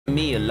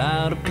me a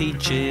lot of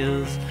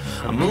peaches.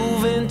 I'm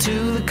moving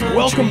to the country.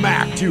 Welcome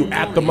back to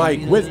At the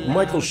Mic with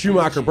Michael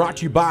Schumacher, brought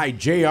to you by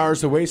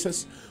JR's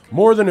Oasis.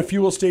 More than a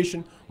fuel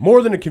station,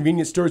 more than a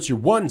convenience store. It's your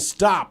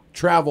one-stop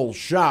travel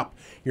shop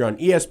here on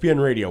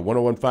ESPN Radio,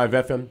 101.5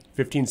 FM,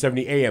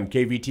 1570 AM,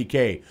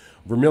 KVTK,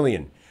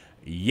 Vermilion,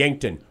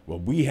 Yankton. Well,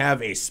 we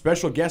have a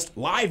special guest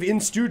live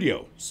in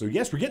studio. So,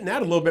 yes, we're getting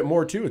that a little bit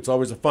more, too. It's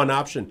always a fun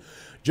option.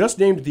 Just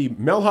named the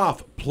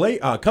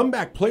Mehlhaff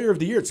Comeback Player of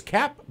the Year. It's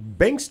Capp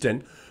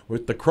Bengston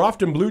with the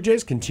Crofton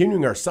Bluejays,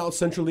 continuing our South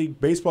Central League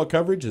baseball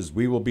coverage as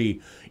we will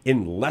be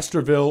in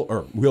Lesterville,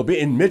 or we'll be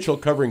in Mitchell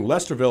covering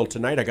Lesterville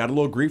tonight. I got a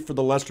little grief for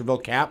the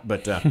Lesterville Cap,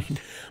 but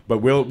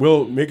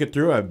we'll make it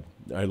through.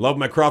 I love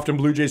my Crofton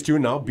Bluejays too,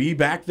 and I'll be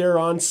back there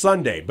on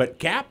Sunday. But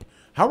Cap,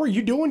 how are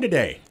you doing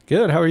today?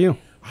 Good. How are you?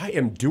 I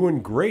am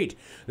doing great.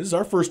 This is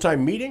our first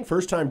time meeting,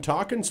 first time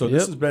talking, so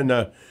this has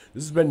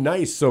been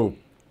nice. So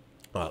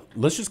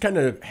let's just kind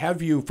of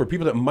have you, for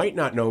people that might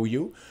not know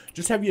you,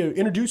 just have you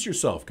introduce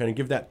yourself, kind of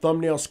give that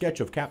thumbnail sketch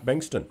of Capp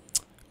Bengston.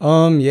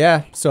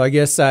 Yeah. So I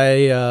guess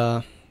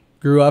I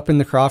grew up in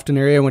the Crofton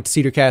area. I went to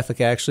Cedar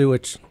Catholic, actually,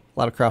 which a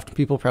lot of Crofton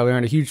people probably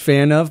aren't a huge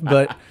fan of.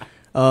 But,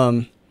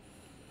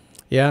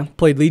 yeah,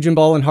 played Legion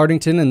ball in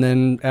Hardington. And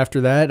then after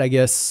that, I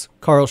guess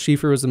Carl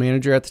Schieffer was the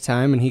manager at the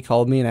time, and he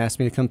called me and asked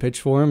me to come pitch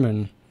for him,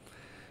 and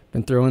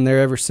been throwing there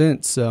ever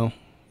since. So,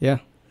 yeah.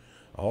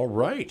 All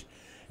right.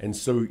 And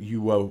so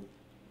you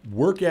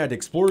work at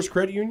Explorers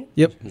Credit Union?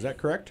 Yep. Is that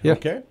correct? Yep.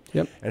 Okay.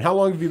 Yep. And how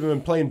long have you been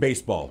playing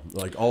baseball,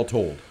 like all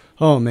told?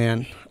 Oh,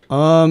 man.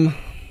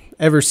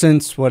 Ever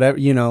since whatever,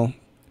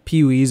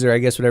 Pee-wees, or I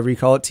guess whatever you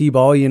call it,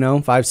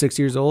 T-ball, 5, 6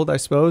 years old, I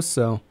suppose.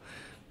 So,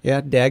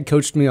 yeah, Dad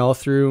coached me all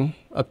through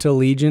up till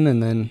Legion,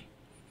 and then,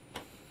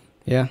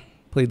 yeah,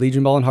 played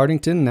Legion ball in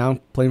Hardington, and now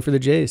playing for the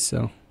Jays.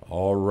 So.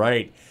 All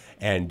right.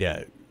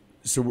 And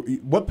so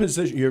what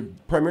position? You're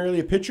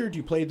primarily a pitcher? Do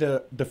you play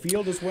the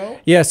field as well?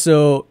 Yeah,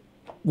 so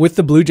with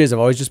the Blue Jays, I've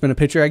always just been a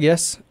pitcher, I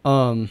guess.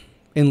 In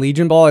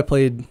Legion ball, I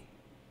played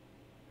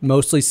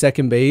mostly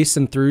second base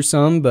and threw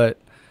some, but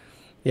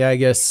yeah, I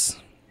guess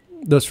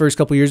those first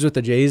couple years with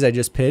the Jays, I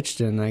just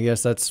pitched, and I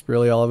guess that's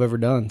really all I've ever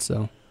done.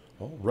 So.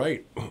 All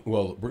right.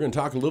 Well, we're going to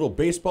talk a little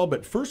baseball,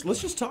 but first,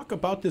 let's just talk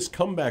about this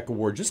comeback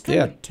award. Just kind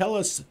of tell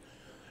us,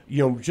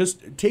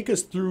 just take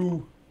us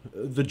through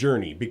the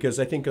journey, because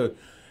I think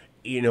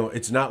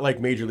it's not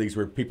like major leagues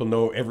where people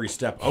know every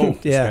step. Oh,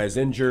 this guy's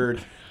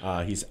injured.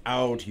 He's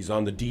out. He's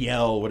on the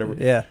DL, whatever.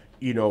 Yeah.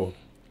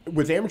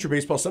 With amateur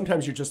baseball,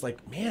 sometimes you're just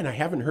like, man, I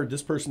haven't heard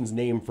this person's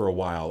name for a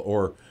while,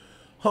 or,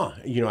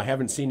 I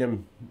haven't seen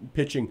him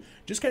pitching.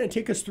 Just kind of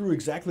take us through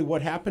exactly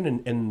what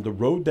happened and the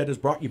road that has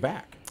brought you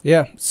back.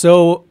 Yeah.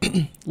 So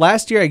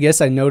last year, I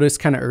guess I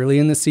noticed kind of early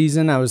in the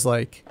season, I was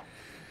like,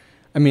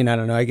 I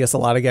don't know. I guess a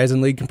lot of guys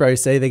in the league can probably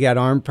say they got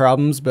arm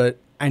problems, but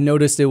I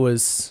noticed it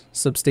was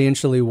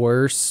substantially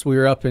worse. We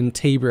were up in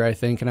Tabor, I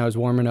think, and I was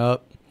warming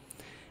up,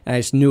 and I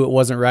just knew it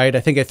wasn't right. I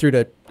think I threw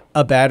to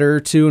a batter or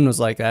two and was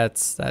like,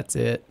 that's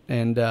it.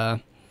 And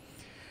I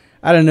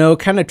don't know,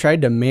 kind of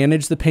tried to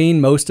manage the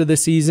pain most of the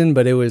season,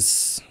 but it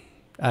was,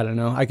 I don't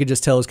know, I could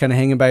just tell it was kind of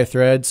hanging by a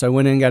thread. So I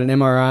went in and got an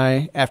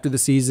MRI after the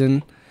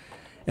season,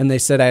 and they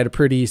said I had a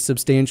pretty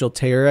substantial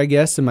tear, I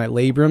guess, in my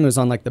labrum. It was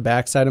on like the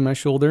back side of my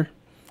shoulder.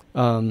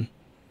 And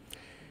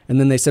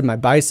then they said my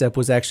bicep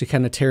was actually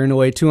kind of tearing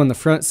away too on the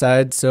front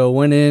side. So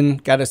went in,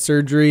 got a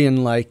surgery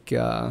in like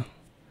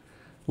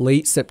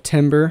late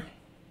September,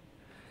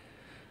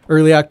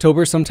 early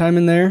October, sometime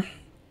in there.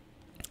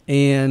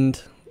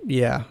 And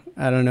yeah,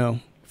 I don't know.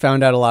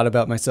 Found out a lot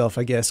about myself,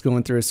 I guess,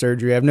 going through a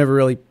surgery. I've never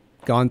really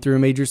gone through a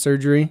major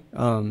surgery.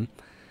 I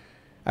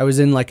was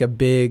in like a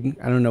big,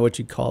 I don't know what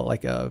you'd call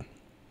it,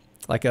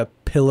 like a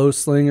pillow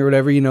sling or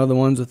whatever, the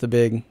ones with the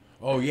big.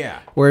 Oh, yeah.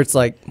 Where it's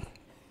like,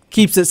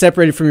 keeps it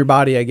separated from your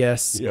body, I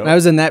guess. Yep. And I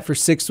was in that for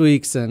 6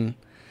 weeks, and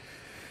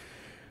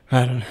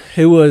I don't know.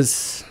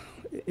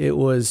 It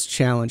was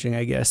challenging,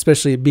 I guess,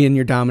 especially being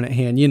your dominant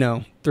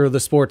hand. Throw the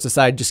sports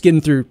aside, just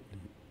getting through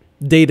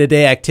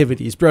day-to-day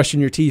activities, brushing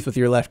your teeth with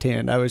your left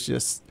hand. It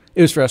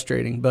was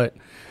frustrating, but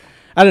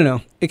I don't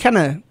know.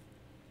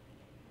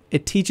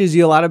 It teaches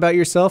you a lot about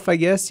yourself, I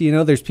guess.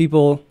 There's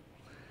people,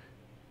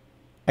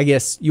 I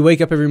guess, you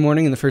wake up every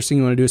morning and the first thing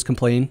you want to do is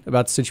complain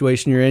about the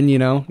situation you're in.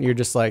 You're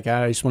just like,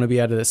 I just want to be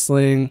out of this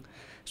sling.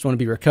 I just want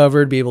to be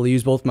recovered, be able to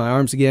use both my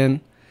arms again.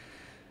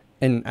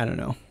 And I don't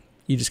know.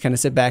 You just kind of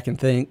sit back and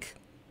think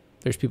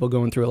there's people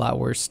going through a lot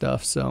worse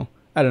stuff. So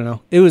I don't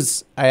know.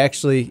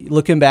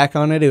 Looking back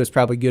on it, it was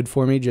probably good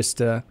for me just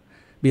to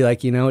be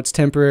like, it's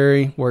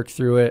temporary, work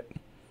through it.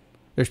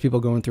 There's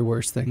people going through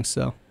worse things.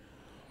 So.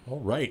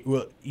 All right.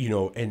 Well,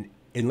 and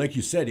like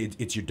you said,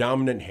 it's your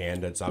dominant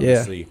hand. That's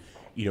obviously,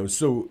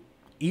 so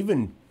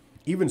even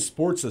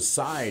sports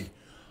aside,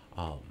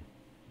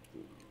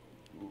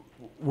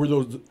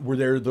 were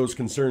there those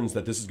concerns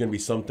that this is going to be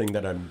something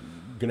that I'm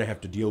going to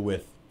have to deal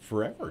with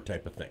forever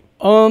type of thing?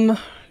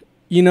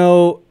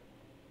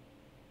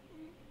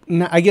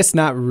 I guess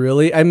not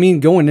really.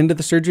 Going into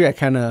the surgery, I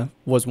kind of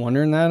was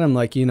wondering that. I'm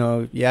like,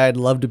 I'd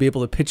love to be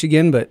able to pitch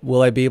again, but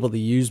will I be able to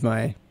use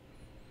my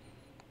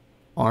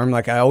arm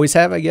like I always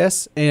have, I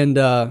guess. And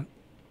the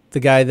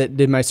guy that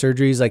did my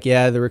surgery is like,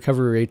 yeah, the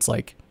recovery rate's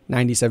like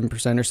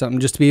 97% or something,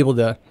 just to be able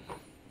to,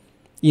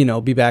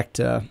 be back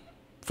to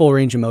full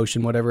range of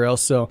motion, whatever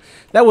else. So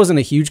that wasn't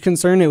a huge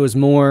concern. It was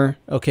more,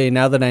 okay,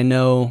 now that I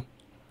know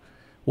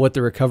what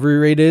the recovery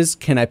rate is,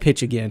 can I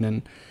pitch again?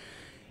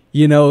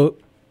 And,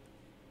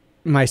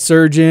 my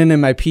surgeon and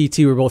my PT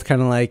were both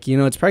kind of like,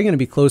 it's probably going to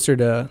be closer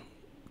to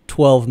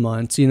 12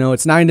 months.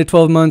 It's 9 to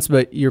 12 months,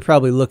 but you're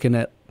probably looking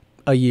at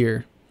a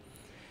year.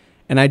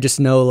 And I just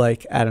know,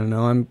 like, I don't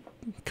know, I'm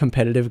a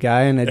competitive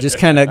guy, and it just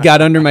kind of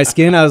got under my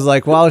skin. I was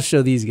like, well, I'll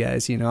show these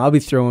guys, I'll be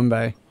throwing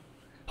by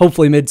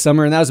hopefully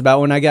midsummer. And that was about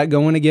when I got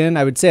going again.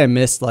 I would say I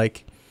missed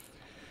like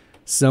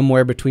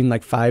somewhere between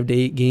like 5 to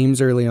 8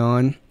 games early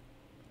on,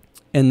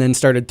 and then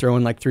started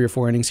throwing like 3 or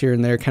 4 innings here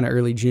and there kind of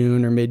early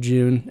June or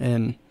mid-June.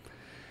 And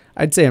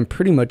I'd say I'm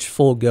pretty much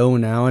full go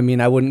now. I mean,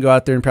 I wouldn't go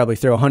out there and probably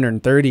throw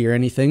 130 or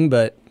anything,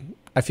 but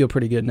I feel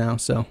pretty good now.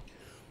 So,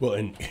 well,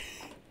 and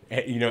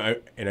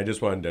I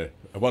just wanted to.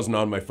 I wasn't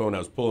on my phone. I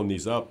was pulling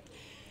these up.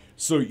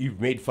 So you've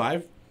made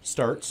 5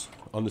 starts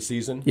on the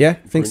season. Yeah,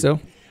 I think so.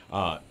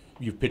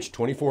 You've pitched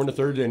 24 in the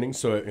third inning.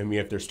 So I mean,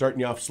 if they're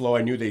starting you off slow,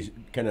 I knew they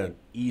kind of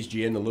eased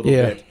you in a little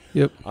bit.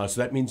 Yep.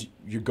 So that means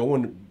you're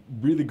going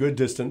really good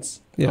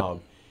distance. Yeah.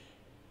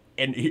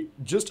 And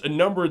just a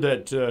number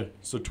that,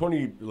 so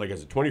 20, like I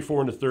said,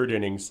 24 in the third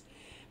innings,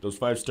 those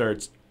 5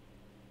 starts,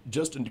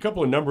 just a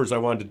couple of numbers I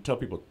wanted to tell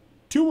people.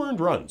 2 earned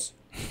runs.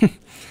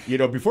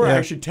 Before I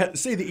actually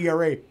say the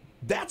ERA,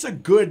 that's a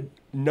good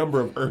number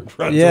of earned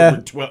runs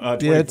over 24.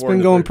 Yeah, it's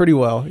been going pretty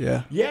well,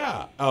 yeah.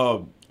 Yeah.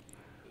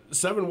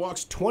 7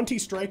 walks, 20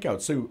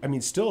 strikeouts. So, I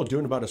mean, still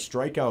doing about a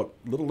strikeout,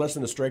 a little less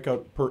than a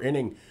strikeout per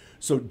inning.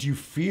 So do you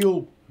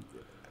feel,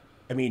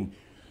 I mean,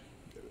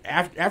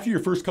 after your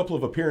first couple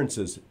of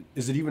appearances,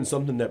 is it even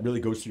something that really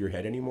goes through your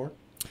head anymore?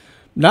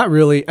 Not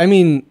really. I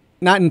mean,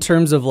 not in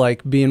terms of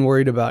like being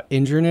worried about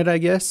injuring it, I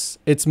guess.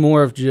 It's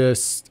more of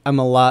just I'm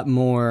a lot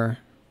more,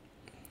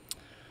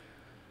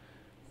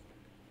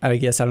 I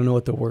guess, I don't know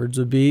what the words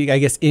would be. I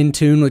guess in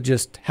tune with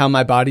just how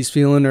my body's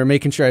feeling, or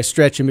making sure I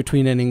stretch in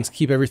between innings,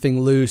 keep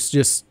everything loose,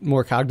 just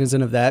more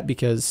cognizant of that,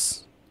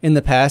 because in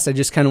the past, I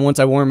just kind of, once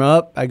I warm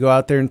up, I go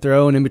out there and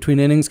throw, and in between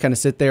innings, kind of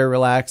sit there,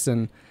 relax.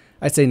 And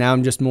I'd say now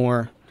I'm just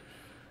more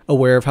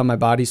aware of how my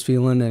body's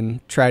feeling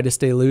and try to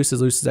stay as loose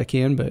as I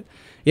can. But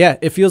yeah,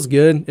 it feels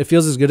good. It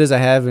feels as good as I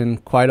have in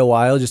quite a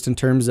while, just in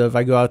terms of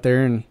I go out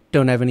there and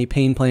don't have any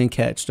pain playing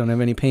catch, don't have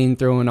any pain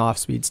throwing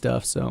off-speed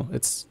stuff. So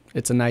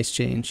it's a nice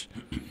change.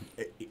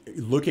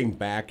 Looking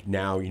back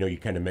now, you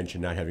kind of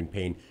mentioned not having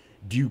pain.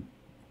 Do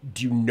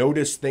you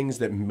notice things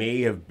that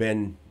may have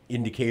been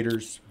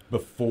indicators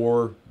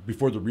before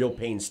the real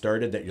pain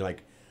started that you're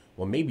like,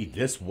 well, maybe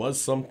this was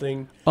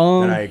something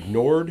that I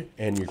ignored,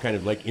 and you're kind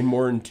of like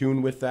more in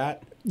tune with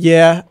that?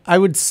 Yeah, I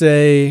would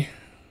say,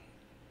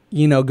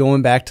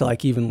 going back to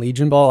like even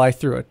Legion ball, I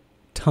threw a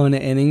ton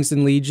of innings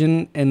in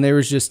Legion, and there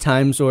was just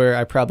times where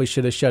I probably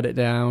should have shut it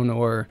down.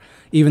 Or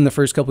even the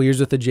first couple of years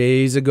with the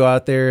Jays, I go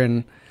out there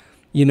and,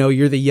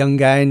 you're the young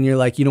guy and you're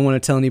like, you don't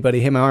want to tell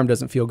anybody, hey, my arm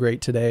doesn't feel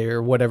great today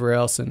or whatever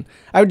else. And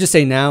I would just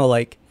say now,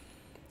 like,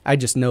 I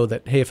just know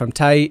that, hey, if I'm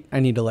tight, I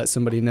need to let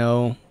somebody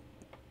know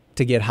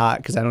to get hot,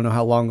 because I don't know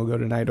how long will go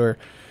tonight. Or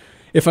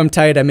if I'm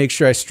tight, I make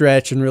sure I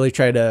stretch and really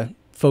try to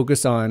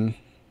focus on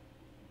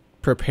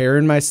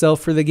preparing myself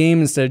for the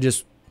game instead of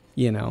just,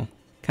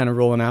 kind of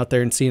rolling out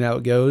there and seeing how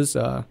it goes.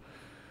 So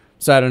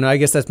I don't know. I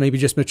guess that's maybe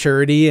just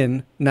maturity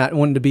and not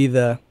wanting to be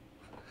the,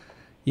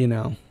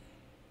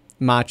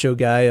 macho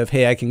guy of,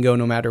 hey, I can go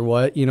no matter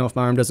what. If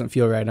my arm doesn't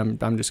feel right,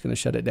 I'm just going to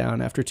shut it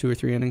down after 2 or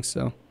 3 innings.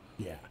 So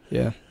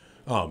yeah.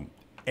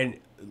 And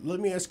let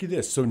me ask you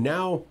this. So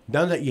now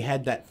that you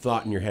had that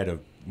thought in your head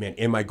of, man,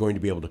 am I going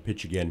to be able to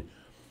pitch again?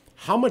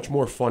 How much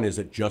more fun is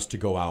it just to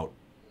go out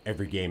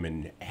every game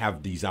and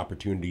have these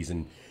opportunities?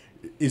 And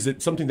is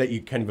it something that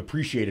you kind of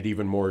appreciated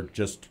even more,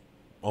 just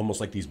almost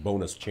like these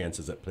bonus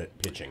chances at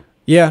pitching?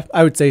 Yeah,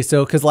 I would say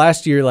so. Because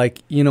last year, like,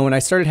 when I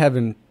started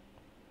having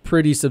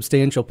pretty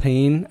substantial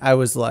pain, I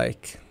was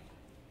like,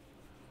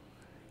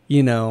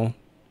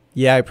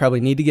 yeah, I probably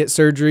need to get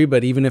surgery,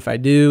 but even if I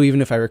do,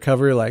 even if I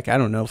recover, like, I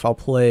don't know if I'll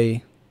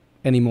play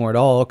anymore at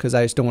all, because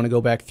I just don't want to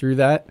go back through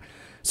that.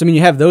 So, I mean,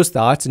 you have those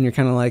thoughts, and you're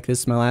kind of like, this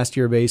is my last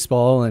year of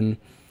baseball, and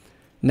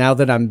now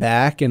that I'm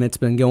back and it's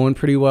been going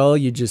pretty well,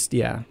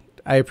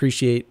 I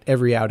appreciate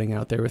every outing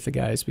out there with the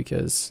guys,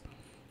 because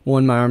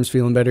 1, my arm's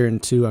feeling better,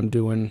 and 2, I'm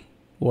doing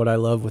what I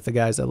love with the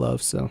guys I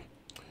love, so.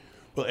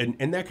 Well,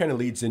 and that kind of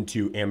leads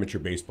into amateur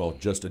baseball,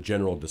 just a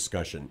general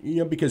discussion.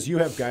 Because you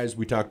have guys,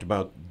 we talked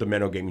about the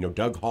Menno game.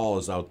 Doug Hall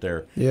is out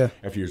there. Yeah.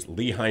 After years,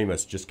 Lee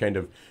Hymas, just kind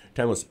of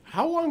timeless.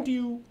 How long do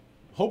you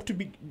hope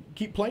to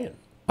keep playing?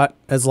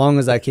 As long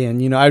as I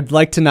can. I'd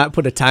like to not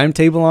put a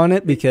timetable on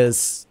it,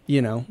 because,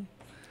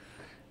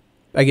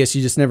 I guess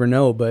you just never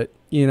know. But,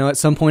 at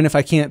some point, if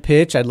I can't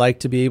pitch, I'd like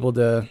to be able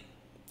to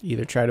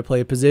either try to play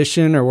a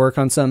position or work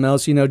on something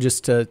else,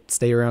 just to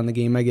stay around the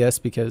game, I guess,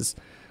 because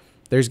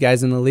there's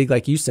guys in the league,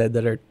 like you said,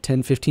 that are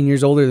 10, 15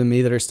 years older than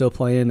me that are still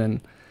playing,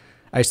 and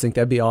I just think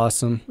that'd be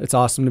awesome. It's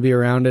awesome to be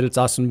around it. It's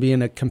awesome to be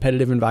in a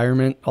competitive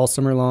environment all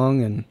summer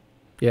long, and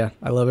yeah,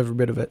 I love every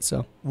bit of it.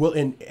 So well,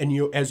 and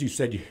you, as you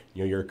said,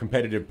 you're a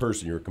competitive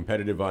person. You're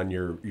competitive on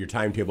your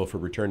timetable for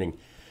returning.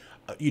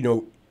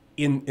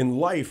 In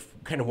life,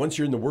 kind of once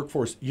you're in the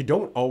workforce, you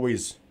don't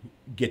always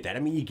get that. I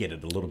mean, you get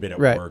it a little bit at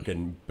work,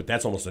 but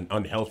that's almost an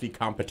unhealthy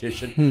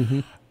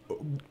competition.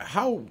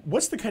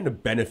 What's the kind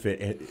of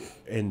benefit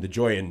and the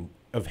joy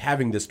of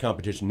having this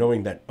competition,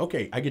 knowing that,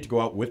 okay, I get to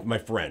go out with my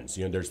friends.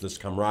 There's this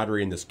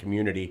camaraderie in this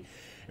community,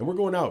 and we're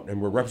going out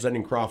and we're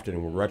representing Crofton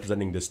and we're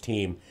representing this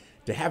team,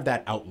 to have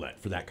that outlet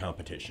for that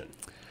competition.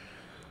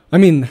 I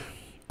mean,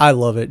 I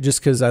love it just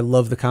because I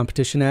love the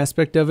competition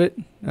aspect of it.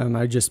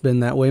 I've just been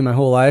that way my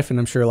whole life, and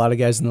I'm sure a lot of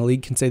guys in the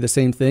league can say the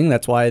same thing.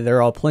 That's why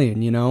they're all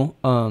playing,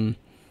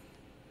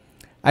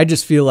 I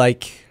just feel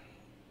like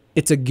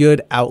it's a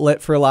good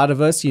outlet for a lot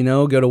of us,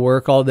 go to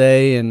work all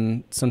day,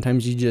 and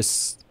sometimes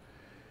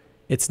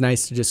it's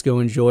nice to just go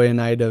enjoy a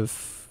night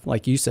of,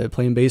 like you said,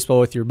 playing baseball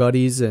with your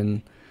buddies,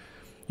 and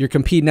you're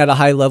competing at a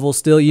high level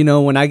still.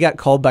 When I got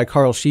called by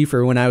Carl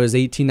Schieffer when I was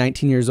 18,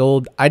 19 years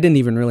old, I didn't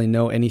even really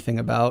know anything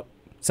about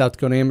South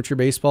Dakota amateur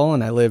baseball,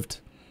 and I lived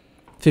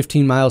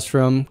 15 miles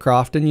from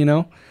Crofton,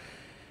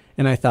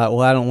 and I thought,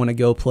 well, I don't want to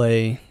go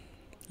play,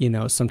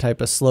 some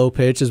type of slow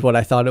pitch is what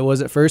I thought it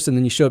was at first, and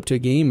then you show up to a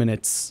game, and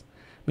it's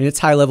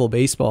high-level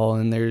baseball,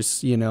 and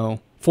there's,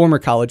 former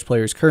college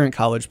players, current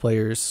college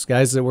players,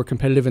 guys that were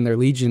competitive in their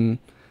Legion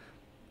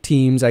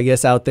teams, I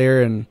guess, out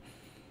there, and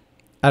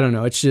I don't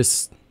know,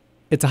 it's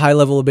a high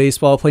level of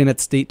baseball. Playing at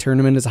the state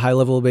tournament is a high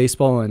level of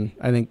baseball, and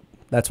I think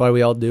that's why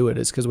we all do it,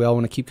 is because we all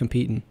want to keep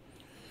competing.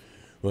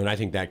 Well, and I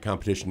think that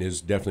competition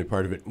is definitely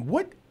part of it.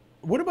 What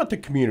about the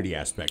community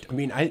aspect? I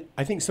mean,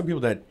 I think some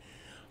people that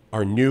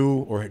are new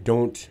or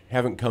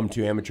haven't come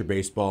to amateur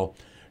baseball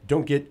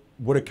don't get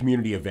what a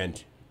community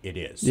event it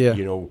is. Yeah.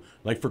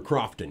 Like for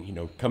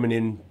Crofton, coming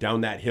in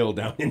down that hill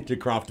down into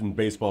Crofton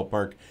Baseball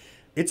Park,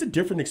 it's a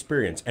different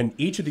experience. And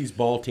each of these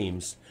ball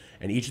teams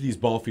and each of these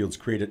ball fields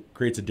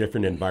creates a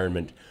different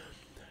environment.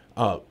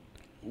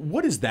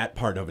 What is that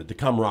part of it? The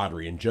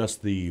camaraderie and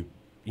just the,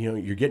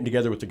 you're getting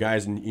together with the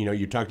guys, and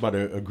you talked about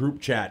a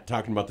group chat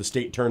talking about the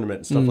state tournament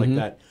and stuff like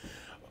that.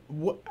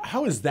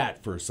 How is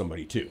that for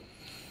somebody too?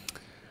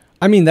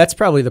 I mean, that's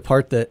probably the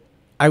part that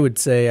I would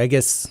say, I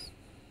guess,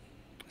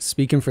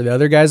 speaking for the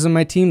other guys on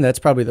my team, that's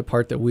probably the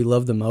part that we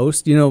love the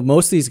most.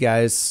 Most of these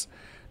guys,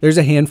 there's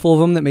a handful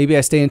of them that maybe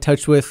I stay in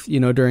touch with,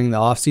 during the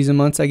off-season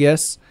months, I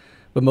guess.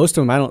 But most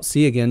of them I don't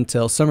see again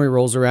until summer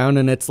rolls around,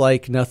 and it's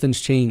like nothing's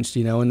changed,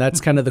 and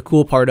that's kind of the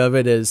cool part of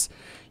it, is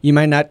you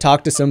might not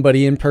talk to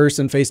somebody in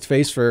person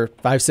face-to-face for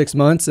 5-6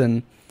 months,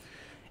 and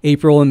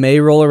April and May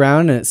roll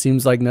around, and it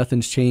seems like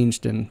nothing's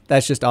changed, and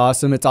that's just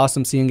awesome. It's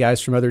awesome seeing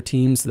guys from other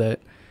teams that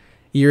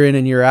year in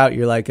and year out,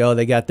 you're like, oh,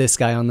 they got this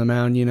guy on the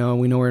mound, we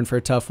know we're in for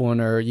a tough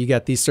one, or you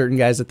got these certain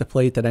guys at the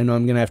plate that I know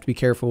I'm going to have to be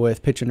careful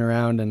with pitching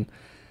around, and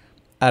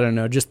I don't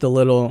know, just the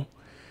little,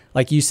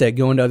 like you said,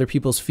 going to other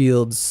people's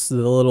fields,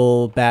 the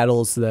little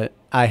battles that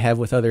I have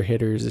with other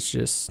hitters, it's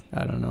just,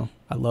 I don't know,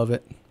 I love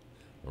it.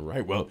 All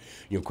right. Well,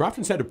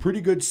 Crofton's had a pretty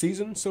good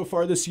season so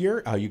far this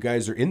year. You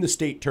guys are in the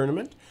state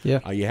tournament.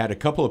 Yeah. You had a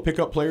couple of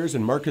pickup players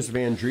in Marcus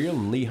Van Driel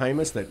and Lee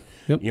Hymas that,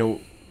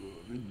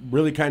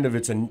 really kind of,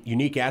 it's a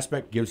unique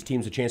aspect, gives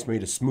teams a chance maybe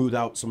to smooth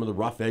out some of the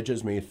rough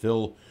edges, maybe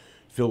fill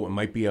what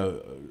might be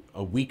a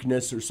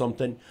weakness or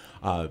something.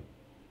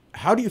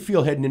 How do you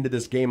feel heading into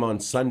this game on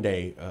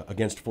Sunday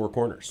against Four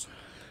Corners?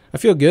 I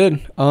feel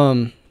good.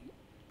 I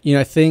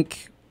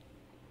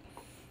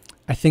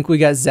think we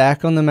got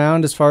Zach on the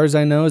mound as far as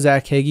I know.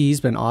 Zach Hagee,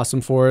 he's been awesome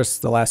for us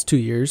the last 2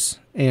 years.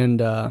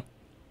 And,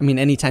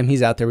 anytime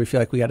he's out there, we feel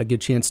like we got a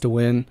good chance to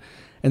win.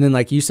 And then,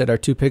 like you said, our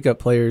two pickup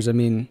players,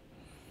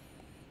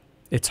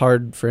 it's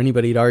hard for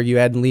anybody to argue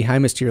adding Lee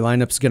Hymas to your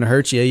lineup is going to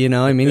hurt you,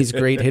 he's a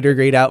great hitter,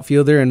 great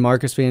outfielder, and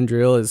Marcus Van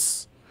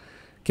Driel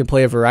can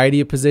play a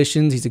variety of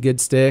positions. He's a good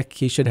stick.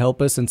 He should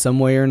help us in some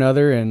way or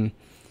another. And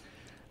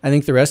I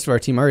think the rest of our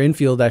team, our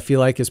infield, I feel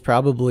like is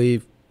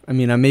probably, I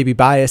may be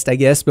biased, I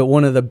guess, but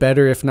one of the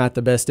better, if not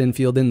the best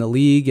infield in the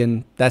league,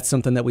 and that's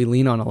something that we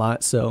lean on a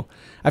lot. So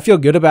I feel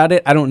good about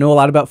it. I don't know a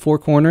lot about Four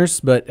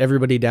Corners, but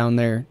everybody down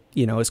there,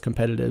 is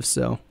competitive.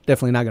 So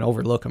definitely not going to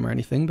overlook them or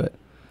anything, but.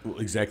 Well,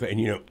 exactly.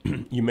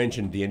 And, you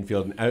mentioned the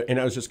infield, and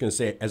I was just going to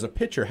say, as a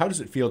pitcher, how does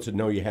it feel to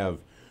know you have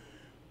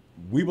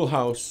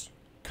Wiebelhaus,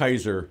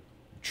 Kaiser,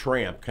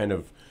 Tramp, kind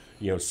of,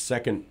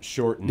 second,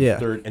 short, and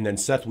third, and then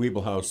Seth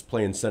Wiebelhaus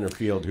playing center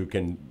field, who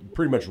can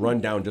pretty much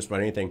run down just about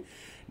anything.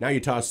 Now you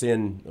toss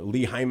in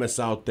Lee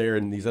Hymas out there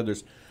and these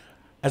others.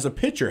 As a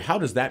pitcher, how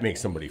does that make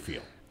somebody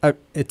feel?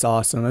 It's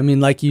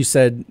awesome. Like you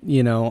said,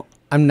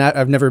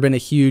 I've never been a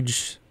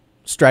huge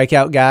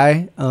strikeout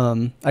guy.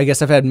 I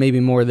guess I've had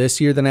maybe more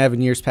this year than I have in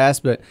years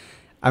past, but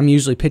I'm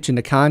usually pitching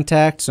to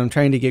contact, so I'm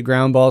trying to get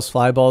ground balls,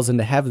 fly balls, and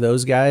to have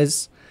those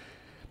guys.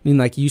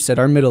 Like you said,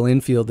 our middle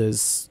infield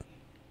is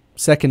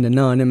second to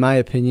none, in my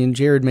opinion.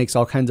 Jared makes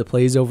all kinds of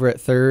plays over at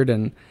third,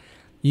 and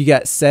you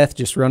got Seth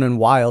just running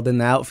wild in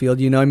the outfield.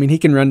 He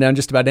can run down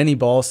just about any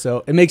ball,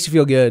 so it makes you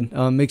feel good.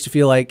 Makes you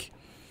feel like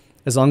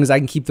as long as I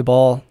can keep the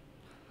ball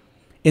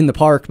in the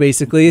park,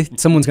 basically,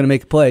 someone's going to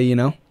make a play, you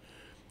know?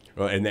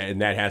 Well, and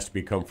that has to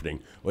be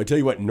comforting. Well, I tell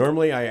you what,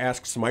 normally I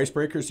ask some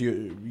icebreakers.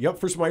 You up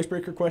for some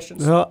icebreaker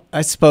questions? Well,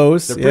 I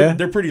suppose,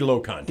 They're pretty low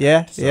content.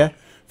 Yeah, so yeah.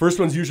 First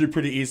one's usually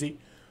pretty easy.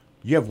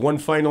 You have one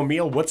final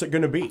meal. What's it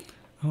going to be?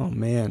 Oh,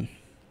 man.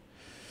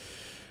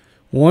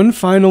 One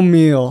final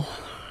meal.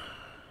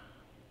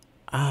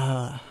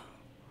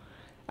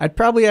 I'd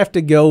probably have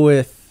to go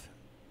with,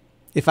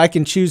 if I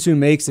can choose who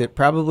makes it,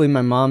 probably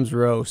my mom's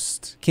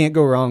roast. Can't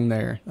go wrong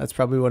there. That's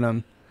probably what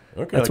I'm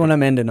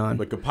I'm ending on.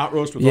 Like a pot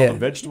roast with all the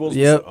vegetables?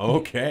 Yep.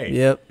 Okay.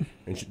 Yep.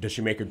 And does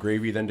she make a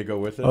gravy then to go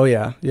with it? Oh,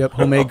 yeah. Yep.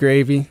 Homemade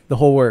gravy. The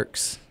whole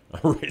works.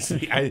 All right.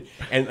 See,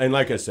 and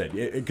like I said,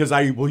 because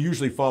I will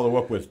usually follow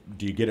up with,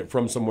 do you get it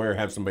from somewhere,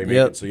 have somebody make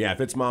it? So, yeah, if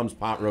it's mom's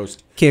pot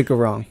roast. Can't go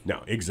wrong.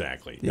 No,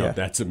 exactly. Yeah. No,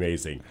 that's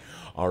amazing.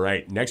 All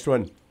right. Next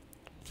one.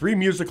 3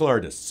 musical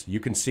artists you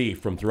can see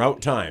from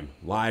throughout time,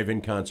 live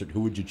in concert. Who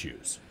would you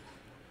choose?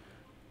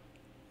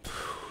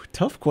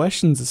 Tough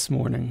questions this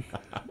morning.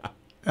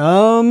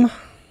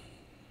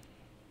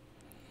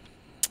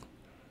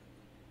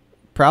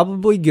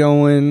 Probably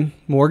going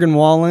Morgan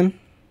Wallen,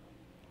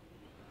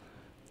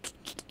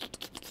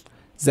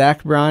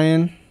 Zach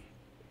Bryan,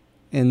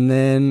 and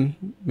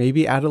then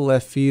maybe out of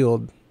left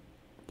field,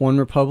 One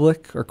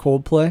Republic or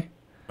Coldplay.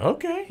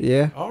 Okay.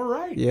 Yeah. All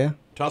right. Yeah.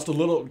 Tossed a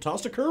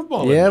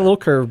curveball. Yeah, a little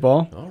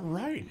curveball. All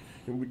right.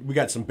 We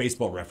got some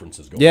baseball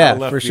references going. Yeah,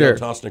 left for field, sure.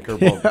 Tossing a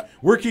curveball.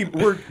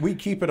 We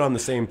keep it on the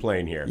same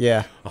plane here.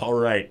 Yeah. All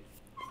right.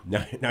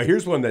 Now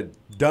here's one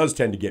that does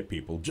tend to get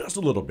people just a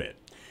little bit.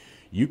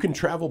 You can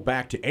travel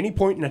back to any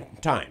point in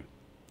time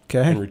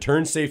Okay. and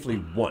return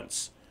safely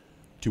once.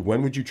 To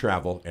when would you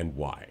travel and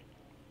why?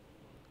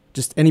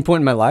 Just any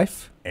point in my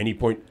life? Any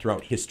point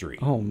throughout history.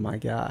 Oh my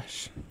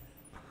gosh.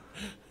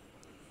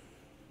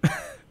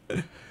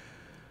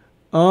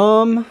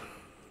 Man,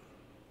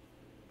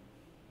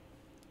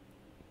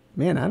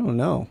 I don't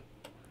know.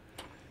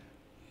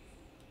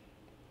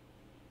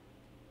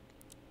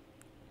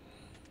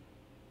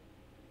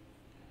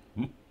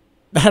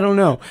 I don't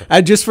know.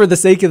 I just for the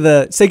sake of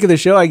the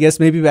show, I guess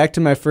maybe back to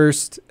my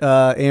first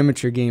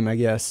amateur game. I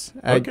guess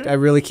Okay. I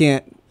really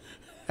can't.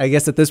 I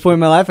guess at this point in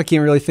my life, I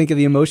can't really think of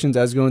the emotions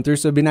I was going through.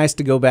 So it'd be nice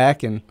to go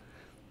back and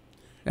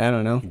I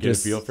don't know, Get a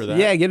feel for that.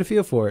 Yeah, get a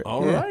feel for it.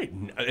 All Yeah. right,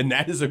 and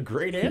that is a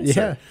great answer.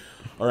 Yeah.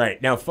 All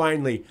right, now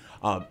finally,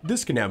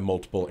 this can have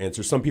multiple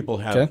answers. Some people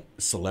have Okay.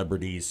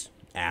 celebrities,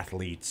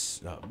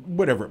 athletes,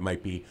 whatever it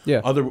might be.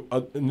 Yeah.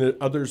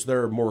 Others that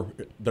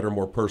are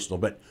more personal.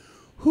 But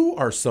who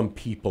are some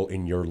people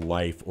in your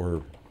life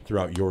or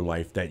throughout your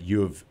life that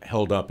you have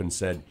held up and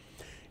said,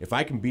 if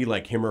I can be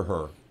like him or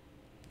her,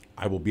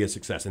 I will be a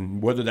success?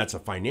 And whether that's a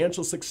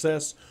financial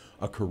success,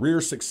 a career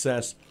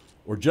success,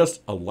 or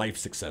just a life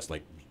success,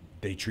 like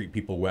they treat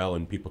people well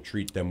and people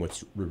treat them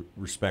with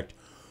respect.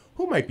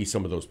 Who might be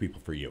some of those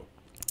people for you?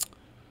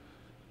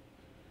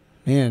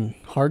 Man,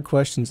 hard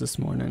questions this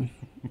morning.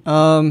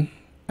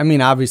 I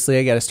mean, obviously,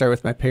 I got to start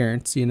with my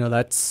parents. You know,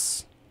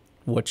 that's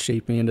what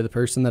shaped me into the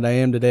person that I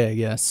am today, I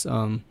guess.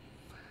 So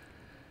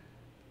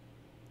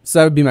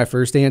that would be my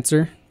first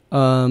answer.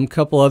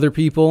 Couple other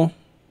people.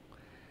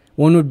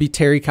 One would be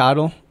Terry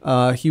Cottle.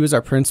 He was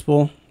our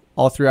principal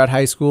all throughout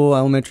high school,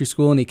 elementary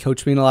school, and he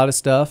coached me in a lot of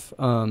stuff.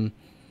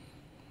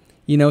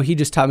 You know, he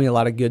just taught me a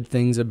lot of good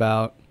things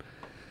about,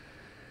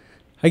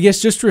 I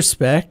guess, just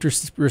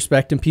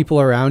respecting people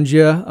around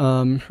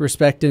you,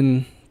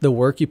 respecting the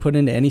work you put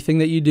into anything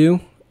that you do.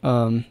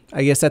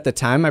 I guess at the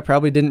time I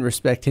probably didn't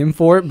respect him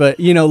for it, but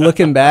you know,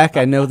 looking back,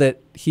 I know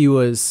that he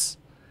was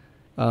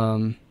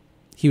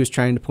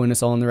trying to point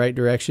us all in the right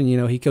direction. You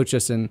know, he coached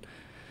us him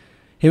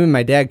and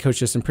my dad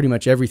coached us in pretty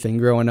much everything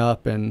growing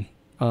up, and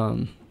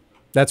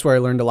that's where I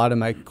learned a lot of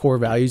my core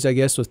values, I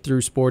guess, was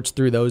through sports,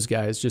 through those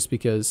guys, just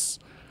because,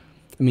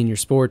 I mean, your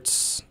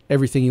sports,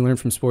 everything you learn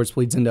from sports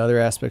bleeds into other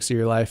aspects of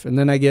your life. And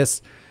then I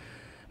guess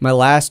my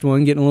last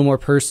one, getting a little more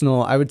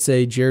personal, I would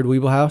say Jared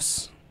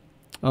Weebelhaus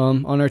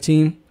on our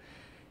team.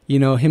 You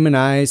know, him and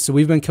I, so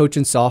we've been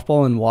coaching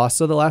softball in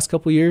Wausau the last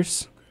couple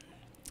years.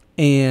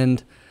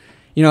 And,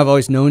 you know, I've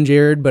always known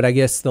Jared, but I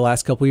guess the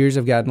last couple years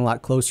I've gotten a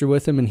lot closer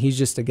with him, and he's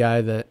just a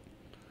guy that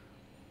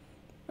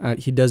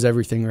he does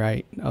everything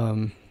right.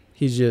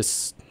 He's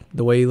just,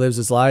 the way he lives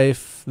his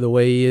life, the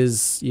way he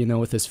is, you know,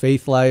 with his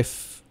faith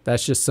life,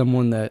 that's just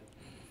someone that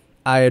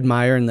I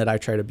admire and that I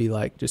try to be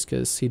like, just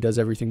because he does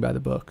everything by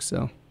the book.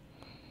 So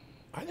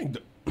I think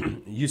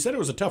you said it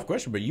was a tough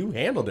question, but you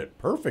handled it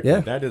perfectly. Yeah.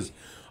 That is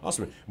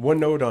awesome. One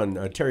note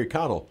on Terry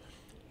Cottle.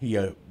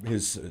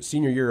 His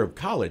senior year of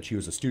college, he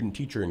was a student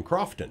teacher in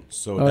Crofton.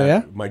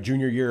 So my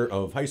junior year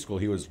of high school,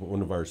 he was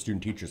one of our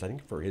student teachers, I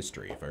think for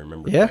history, if I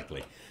remember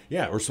correctly.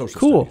 Yeah, or social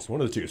studies,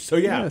 one of the two. So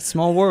yeah,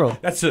 small world.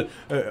 That's all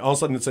of a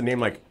sudden it's a name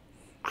like,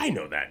 I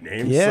know that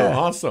name. Yeah. So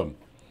awesome.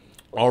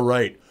 All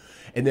right.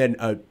 And then,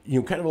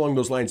 you know, kind of along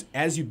those lines,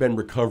 as you've been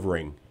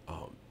recovering,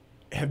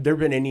 have there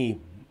been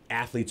any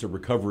athletes or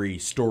recovery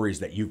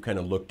stories that you've kind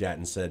of looked at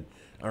and said,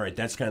 all right,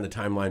 that's kind of the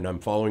timeline I'm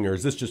following, or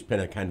has this just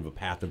been a kind of a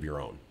path of your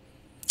own?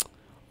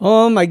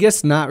 I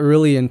guess not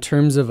really in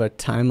terms of a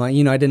timeline.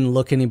 You know, I didn't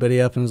look anybody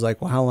up and was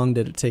like, well, how long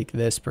did it take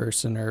this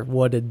person or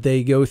what did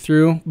they go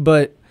through?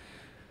 But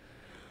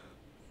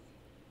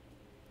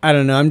I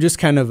don't know. I'm just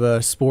kind of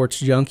a sports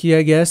junkie,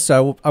 I guess.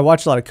 So I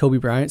watch a lot of Kobe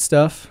Bryant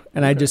stuff,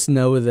 and I just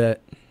know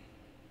that,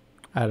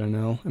 I don't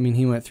know. I mean,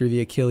 he went through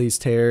the Achilles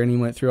tear and he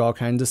went through all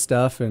kinds of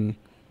stuff, and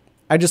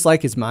I just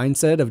like his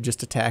mindset of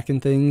just attacking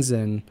things.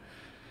 And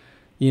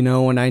you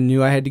know, when I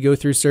knew I had to go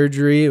through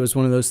surgery, it was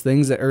one of those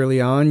things that early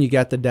on you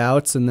got the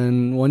doubts, and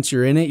then once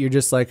you're in it, you're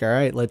just like, all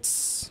right,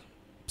 let's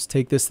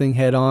take this thing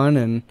head on.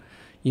 And,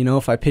 you know,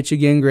 if I pitch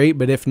again, great.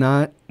 But if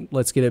not,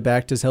 let's get it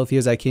back to as healthy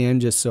as I can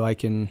just so I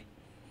can,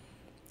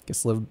 I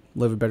guess, live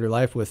a better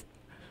life with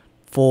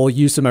full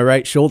use of my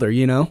right shoulder,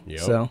 you know? Yep.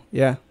 So,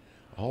 yeah.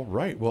 All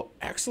right. Well,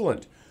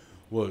 excellent.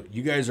 Well,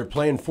 you guys are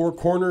playing Four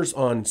Corners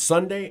on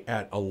Sunday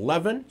at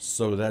 11,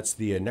 so that's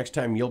the next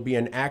time you'll be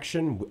in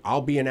action.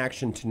 I'll be in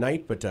action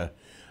tonight, but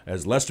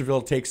as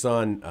Lesterville takes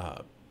on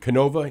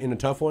Canova in a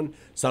tough one,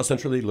 South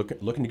Central League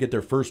looking to get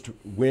their first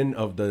win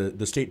of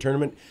the state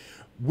tournament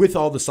with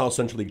all the South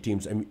Central League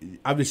teams. I mean,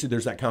 obviously,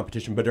 there's that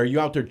competition, but are you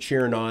out there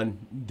cheering on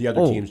the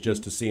other teams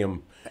just to see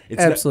them?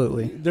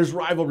 Absolutely. There's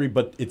rivalry,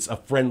 but it's a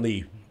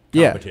friendly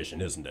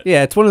competition, isn't it?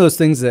 Yeah, it's one of those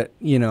things that,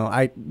 you know,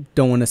 I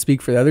don't want to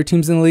speak for the other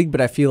teams in the league, but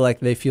I feel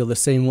like they feel the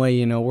same way.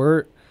 You know,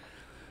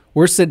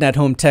 we're sitting at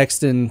home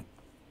texting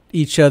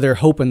each other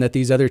hoping that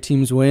these other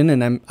teams win,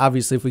 and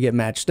obviously if we get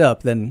matched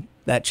up, then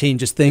that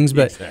changes things.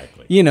 But,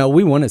 you know,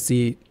 we want to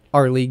see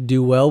our league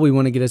do well. We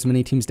want to get as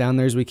many teams down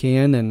there as we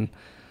can, and,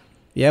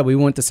 yeah, we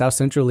want the South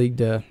Central League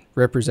to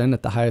represent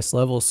at the highest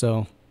level.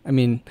 So, I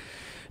mean,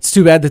 it's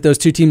too bad that those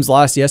two teams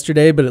lost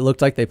yesterday, but it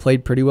looked like they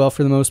played pretty well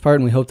for the most part,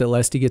 and we hope that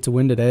Lesty gets a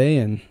win today,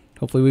 and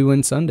hopefully we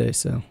win Sunday.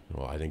 So,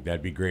 well, I think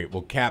that'd be great.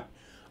 Well, Cap,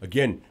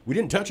 again, we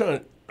didn't touch on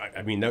it.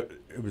 I mean,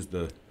 it was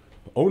the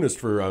onus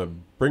for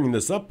bringing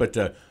this up, but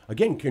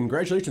again,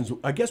 congratulations.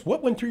 I guess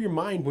what went through your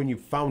mind when you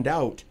found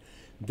out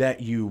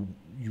that you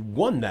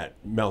won that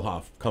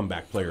Mehlhaff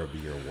Comeback Player of the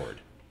Year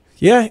award?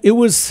 Yeah, it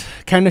was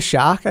kind of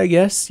shock, I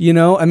guess. You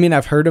know, I mean,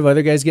 I've heard of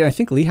other guys get it. I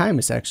think Lee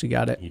Hymas actually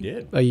got it. He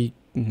did. I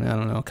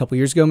don't know, a couple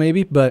years ago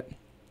maybe, but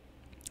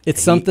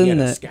it's something he had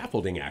that a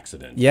scaffolding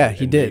accident. Yeah,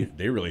 he did.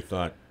 They really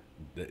thought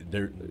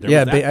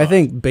I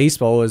think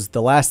baseball was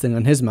the last thing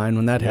on his mind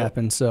when that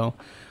happened. So,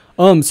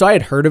 so I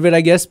had heard of it,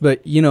 I guess,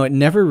 but you know, it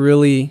never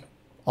really,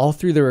 all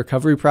through the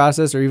recovery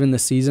process or even the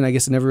season, I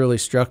guess it never really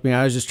struck me.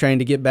 I was just trying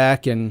to get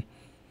back and,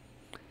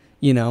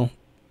 you know,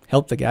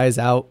 help the guys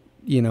out,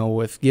 you know,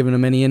 with giving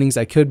them any innings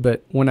I could.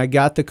 But when I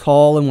got the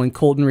call and when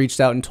Colton reached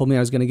out and told me I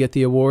was going to get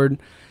the award, it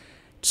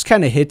just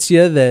kind of hits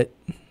you that,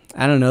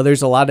 I don't know,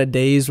 there's a lot of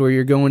days where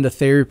you're going to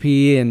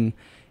therapy and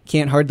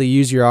can't hardly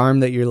use your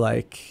arm that you're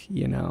like,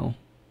 you know,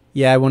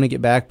 yeah, I want to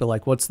get back, but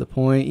like, what's the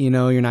point? You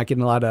know, you're not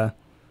getting a lot of,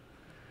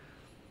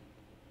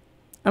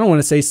 I don't want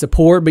to say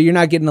support, but you're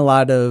not getting a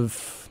lot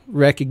of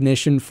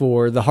recognition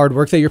for the hard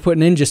work that you're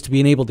putting in just to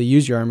being able to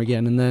use your arm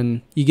again. And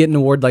then you get an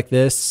award like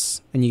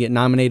this and you get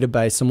nominated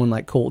by someone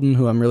like Colton,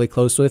 who I'm really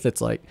close with.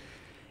 It's like,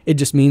 it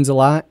just means a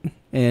lot,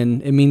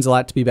 and it means a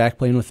lot to be back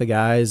playing with the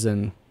guys.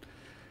 And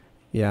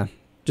yeah,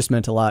 just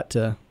meant a lot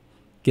to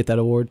get that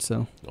award.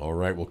 So, all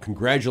right, well,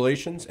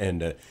 congratulations,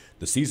 and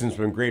the season's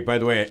been great. By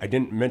the way, I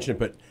didn't mention it,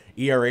 but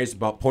ERA is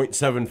about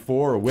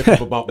 .74, a whip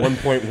of about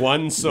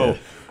 1.1. So,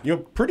 you know,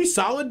 pretty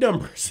solid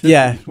numbers.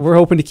 Yeah, we're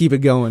hoping to keep it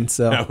going.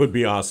 So that would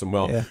be awesome.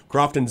 Well,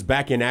 Crofton's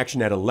back in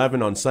action at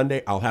 11 on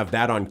Sunday. I'll have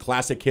that on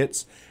Classic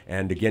Hits,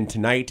 and again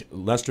tonight,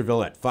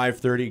 Lesterville at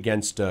 5:30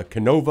 against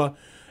Canova,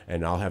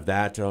 and I'll have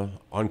that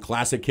on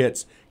Classic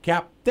Hits.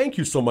 Cap, thank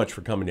you so much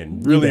for coming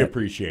in. Really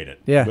appreciate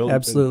it. Yeah,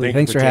 absolutely.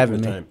 Thanks for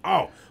having me.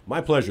 Oh,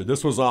 my pleasure.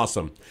 This was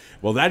awesome.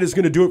 Well, that is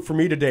going to do it for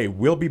me today.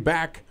 We'll be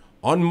back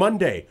on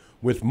Monday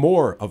with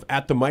more of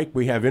At the Mic.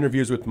 We have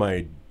interviews with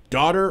my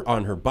daughter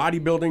on her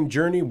bodybuilding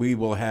journey. We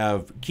will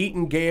have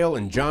Keaton Gale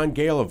and John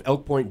Gale of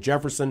Elk Point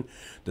Jefferson,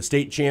 the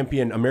state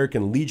champion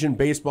American Legion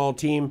baseball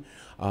team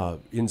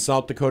in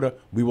South Dakota.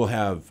 We will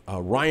have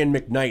Ryan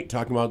McKnight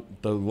talking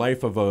about the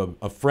life of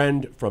a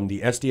friend from the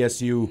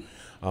SDSU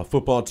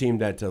football team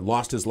that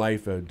lost his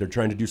life. They're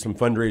trying to do some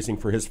fundraising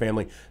for his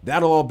family.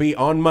 That'll all be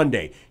on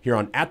Monday here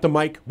on At the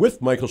Mic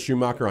with Michael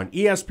Schumacher on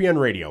ESPN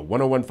Radio,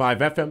 101.5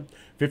 FM,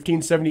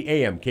 1570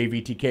 AM,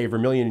 KVTK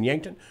Vermilion and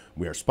Yankton.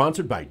 We are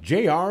sponsored by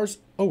JR's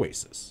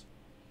Oasis.